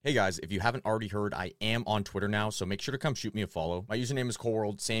Hey guys, if you haven't already heard, I am on Twitter now, so make sure to come shoot me a follow. My username is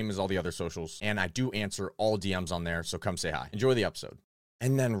Coleworld, same as all the other socials, and I do answer all DMs on there, so come say hi. Enjoy the episode.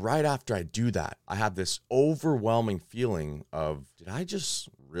 And then right after I do that, I have this overwhelming feeling of, did I just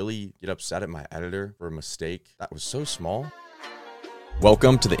really get upset at my editor for a mistake that was so small?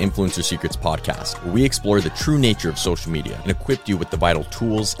 Welcome to the Influencer Secrets Podcast, where we explore the true nature of social media and equip you with the vital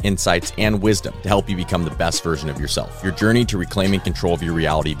tools, insights, and wisdom to help you become the best version of yourself. Your journey to reclaiming control of your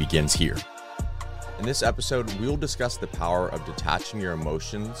reality begins here. In this episode, we'll discuss the power of detaching your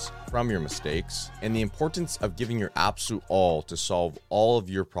emotions from your mistakes and the importance of giving your absolute all to solve all of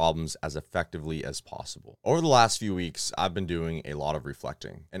your problems as effectively as possible. Over the last few weeks, I've been doing a lot of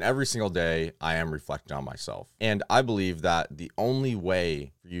reflecting, and every single day I am reflecting on myself. And I believe that the only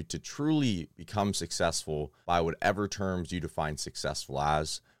way for you to truly become successful by whatever terms you define successful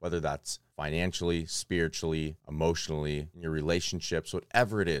as, whether that's financially, spiritually, emotionally, in your relationships,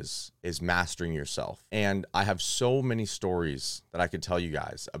 whatever it is mastering yourself. And I have so many stories that I could tell you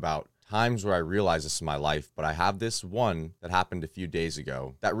guys about times where I realized this in my life, but I have this one that happened a few days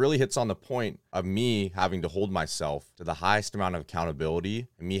ago that really hits on the point of me having to hold myself to the highest amount of accountability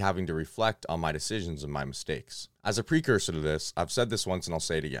and me having to reflect on my decisions and my mistakes. As a precursor to this, I've said this once and I'll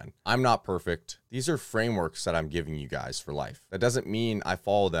say it again. I'm not perfect. These are frameworks that I'm giving you guys for life. That doesn't mean I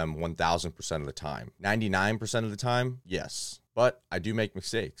follow them 1000% of the time. 99% of the time, yes. But I do make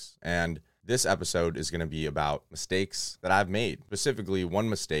mistakes. And this episode is going to be about mistakes that I've made, specifically one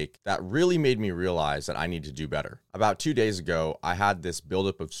mistake that really made me realize that I need to do better. About 2 days ago, I had this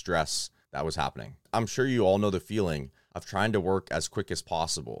buildup of stress that was happening. I'm sure you all know the feeling of trying to work as quick as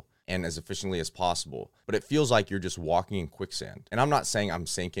possible and as efficiently as possible, but it feels like you're just walking in quicksand. And I'm not saying I'm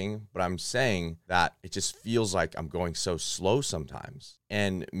sinking, but I'm saying that it just feels like I'm going so slow sometimes.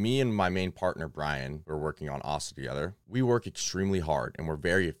 And me and my main partner, Brian, we're working on Asa together. We work extremely hard and we're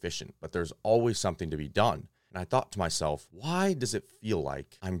very efficient, but there's always something to be done. And I thought to myself, why does it feel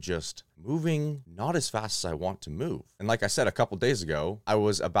like I'm just moving not as fast as I want to move? And like I said, a couple days ago, I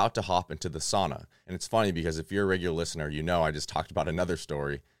was about to hop into the sauna. And it's funny because if you're a regular listener, you know I just talked about another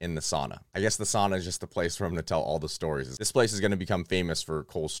story in the sauna. I guess the sauna is just the place for him to tell all the stories. This place is going to become famous for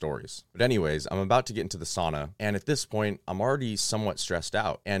Cole's stories. But anyways, I'm about to get into the sauna. And at this point, I'm already somewhat stressed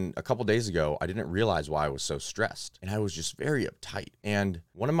out. And a couple days ago, I didn't realize why I was so stressed. And I was just very uptight. And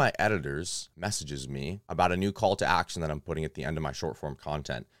one of my editors messages me about a new call to action that I'm putting at the end of my short form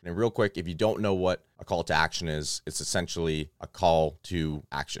content. And real quick, if you don't know what a call to action is, it's essentially a call to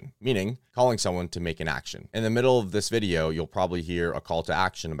action, meaning calling someone to make an action. In the middle of this video, you'll probably hear a call to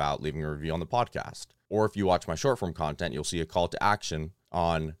action about leaving a review on the podcast. Or if you watch my short form content, you'll see a call to action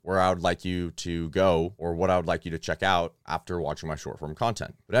on where I would like you to go or what I would like you to check out after watching my short form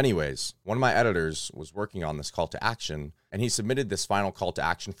content. But anyways, one of my editors was working on this call to action and he submitted this final call to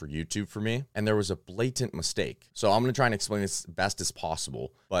action for YouTube for me. And there was a blatant mistake. So I'm going to try and explain this best as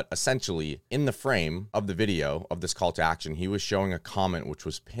possible. But essentially in the frame of the video of this call to action, he was showing a comment which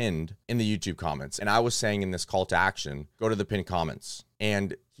was pinned in the YouTube comments. And I was saying in this call to action, go to the pinned comments.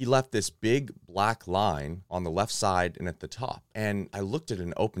 And he left this big black line on the left side and at the top. And I looked at it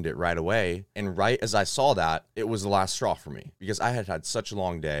and opened it right away. And right as I saw that, it was the last straw for me because I had had such a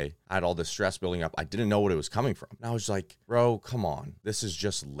long day. I had all this stress building up. I didn't know what it was coming from. And I was like, bro, come on. This is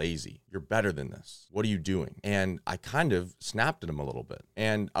just lazy. You're better than this. What are you doing? And I kind of snapped at him a little bit.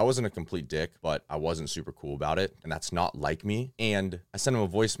 And I wasn't a complete dick, but I wasn't super cool about it. And that's not like me. And I sent him a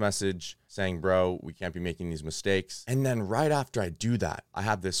voice message saying, bro, we can't be making these mistakes. And then right after I do that, I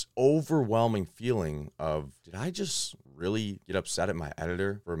have this overwhelming feeling of, did I just really get upset at my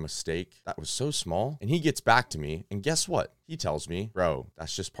editor for a mistake that was so small? And he gets back to me and guess what? He tells me, bro,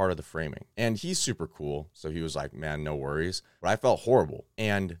 that's just part of the framing. And he's super cool. So he was like, man, no worries. But I felt horrible.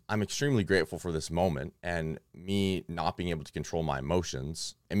 And I'm extremely grateful for this moment and me not being able to control my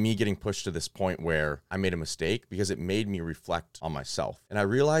emotions and me getting pushed to this point where I made a mistake because it made me reflect on myself. And I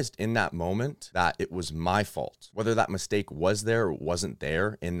realized in that moment that it was my fault. Whether that mistake was there or wasn't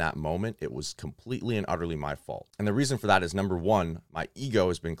there in that moment, it was completely and utterly my fault. And the reason for that is number one, my ego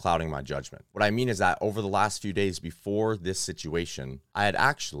has been clouding my judgment. What I mean is that over the last few days before this situation, I had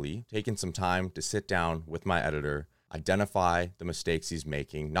actually taken some time to sit down with my editor, identify the mistakes he's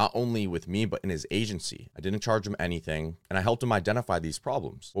making, not only with me, but in his agency. I didn't charge him anything, and I helped him identify these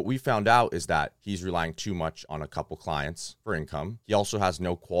problems. What we found out is that he's relying too much on a couple clients for income. He also has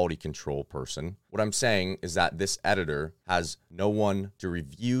no quality control person. What I'm saying is that this editor has no one to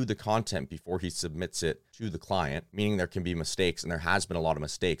review the content before he submits it to the client, meaning there can be mistakes, and there has been a lot of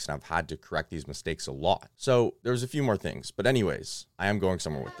mistakes, and I've had to correct these mistakes a lot. So there's a few more things, but anyways, I am going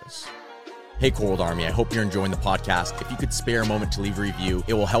somewhere with this. Hey, Core World Army, I hope you're enjoying the podcast. If you could spare a moment to leave a review,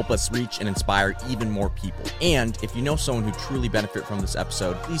 it will help us reach and inspire even more people. And if you know someone who truly benefit from this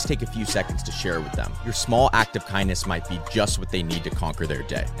episode, please take a few seconds to share it with them. Your small act of kindness might be just what they need to conquer their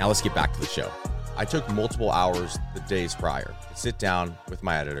day. Now let's get back to the show. I took multiple hours the days prior to sit down with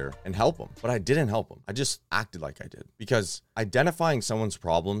my editor and help him, but I didn't help him. I just acted like I did because identifying someone's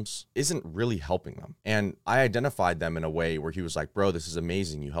problems isn't really helping them. And I identified them in a way where he was like, bro, this is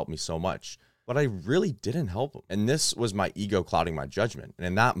amazing. You helped me so much. But I really didn't help him. And this was my ego clouding my judgment. And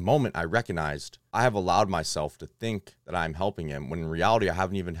in that moment, I recognized I have allowed myself to think that I'm helping him when in reality, I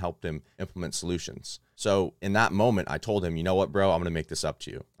haven't even helped him implement solutions. So in that moment, I told him, you know what, bro, I'm going to make this up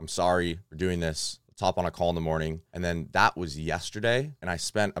to you. I'm sorry for doing this. Let's hop on a call in the morning. And then that was yesterday. And I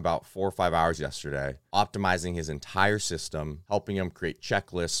spent about 4 or 5 hours yesterday optimizing his entire system, helping him create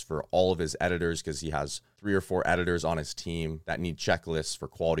checklists for all of his editors because he has 3 or 4 editors on his team that need checklists for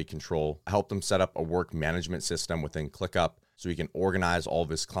quality control. I helped him set up a work management system within ClickUp so he can organize all of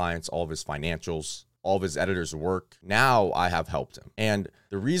his clients, all of his financials, all of his editors' work. Now I have helped him. And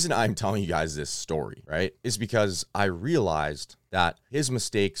the reason I'm telling you guys this story, right, is because I realized that his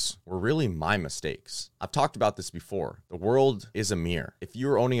mistakes were really my mistakes. I've talked about this before. The world is a mirror. If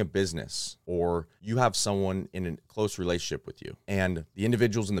you're owning a business or you have someone in a close relationship with you and the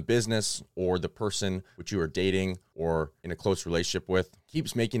individuals in the business or the person which you are dating or in a close relationship with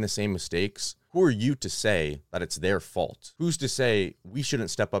keeps making the same mistakes, who are you to say that it's their fault? Who's to say we shouldn't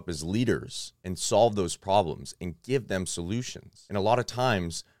step up as leaders and solve those problems and give them solutions? And a lot of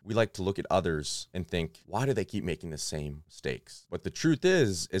times we like to look at others and think, why do they keep making the same mistakes? But the truth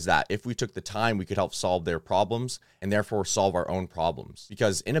is that if we took the time, we could help solve their problems and therefore solve our own problems.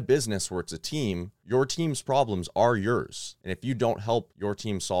 Because in a business where it's a team, your team's problems are yours. And if you don't help your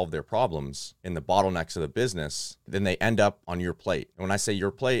team solve their problems in the bottlenecks of the business, then they end up on your plate. And when I say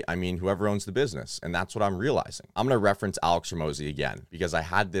your plate, I mean whoever owns the business. And that's what I'm realizing. I'm going to reference Alex Hormozi again, because I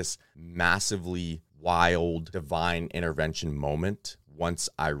had this massively wild divine intervention moment once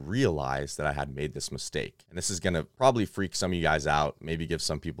I realized that I had made this mistake. And this is going to probably freak some of you guys out, maybe give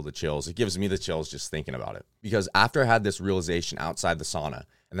some people the chills. It gives me the chills just thinking about it. Because after I had this realization outside the sauna,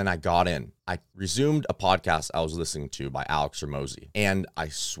 and then I got in, I resumed a podcast I was listening to by Alex Hormozi. And I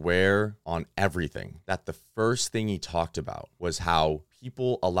swear on everything that the first thing he talked about was how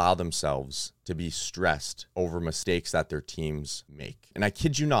people allow themselves to be stressed over mistakes that their teams make. And I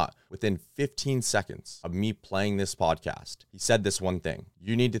kid you not, within 15 seconds of me playing this podcast, he said this one thing.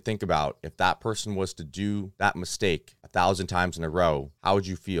 You need to think about if that person was to do that mistake 1,000 times in a row, how would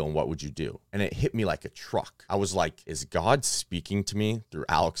you feel and what would you do? And it hit me like a truck. I was like, is God speaking to me through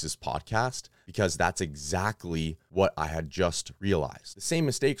Alex's podcast? Because that's exactly what I had just realized. The same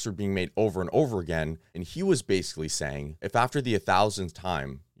mistakes were being made over and over again. And he was basically saying, if after the 1,000th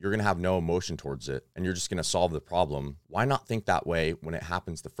time, you're going to have no emotion towards it and you're just going to solve the problem, why not think that way when it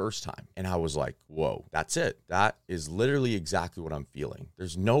happens the first time? And I was like, whoa, that's it. That is literally exactly what I'm feeling.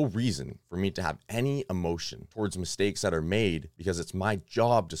 There's no reason for me to have any emotion towards mistakes that are made because it's my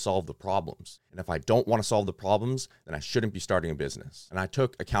job to solve the problems. And if I don't want to solve the problems, then I shouldn't be starting a business. And I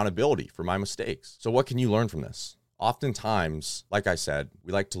took accountability for my mistakes. So what can you learn from this? Oftentimes, like I said,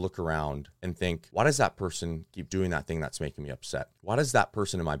 we like to look around and think, why does that person keep doing that thing that's making me upset? Why does that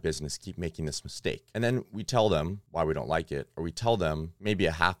person in my business keep making this mistake? And then we tell them why we don't like it, or we tell them maybe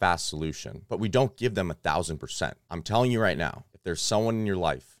a half-assed solution, but we don't give them 1,000%. I'm telling you right now, if there's someone in your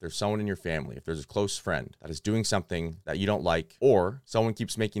life, if there's someone in your family, if there's a close friend that is doing something that you don't like, or someone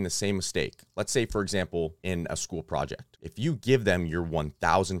keeps making the same mistake, let's say, for example, in a school project, if you give them your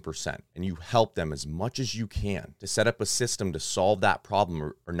 1,000% and you help them as much as you can to set up a system to solve that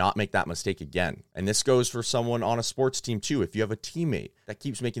problem or not make that mistake again. And this goes for someone on a sports team too. If you have a teammate that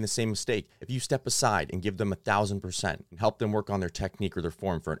keeps making the same mistake, if you step aside and give them 1,000% and help them work on their technique or their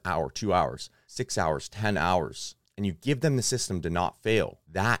form for an hour, 2 hours, 6 hours, 10 hours, and you give them the system to not fail,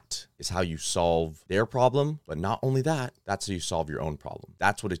 that is how you solve their problem. But not only that, that's how you solve your own problem.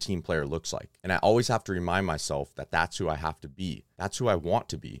 That's what a team player looks like. And I always have to remind myself that that's who I have to be. That's who I want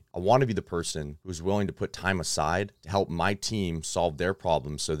to be. I want to be the person who's willing to put time aside to help my team solve their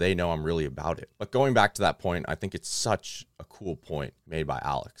problems so they know I'm really about it. But going back to that point, I think it's such a cool point made by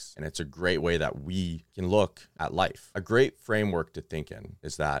Alex. And it's a great way that we can look at life. A great framework to think in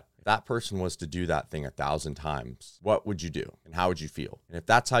is that if that person was to do that thing 1,000 times, what would you do and how would you feel? And if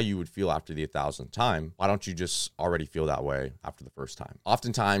that's how you would feel after the 1,000th time, why don't you just already feel that way after the first time?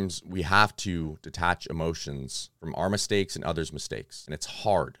 Oftentimes, we have to detach emotions from our mistakes and others' mistakes. And it's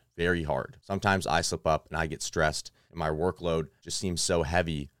hard, very hard. Sometimes I slip up and I get stressed and my workload just seems so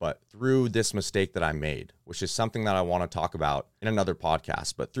heavy. But through this mistake that I made, which is something that I want to talk about in another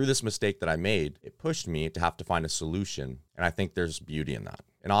podcast, but through this mistake that I made, it pushed me to have to find a solution. And I think there's beauty in that.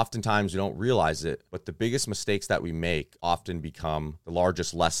 And oftentimes we don't realize it, but the biggest mistakes that we make often become the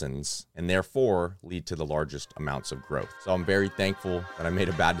largest lessons and therefore lead to the largest amounts of growth. So I'm very thankful that I made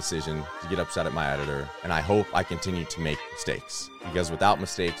a bad decision to get upset at my editor. And I hope I continue to make mistakes, because without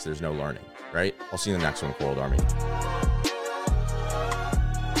mistakes, there's no learning, right? I'll see you in the next one, Coral Army.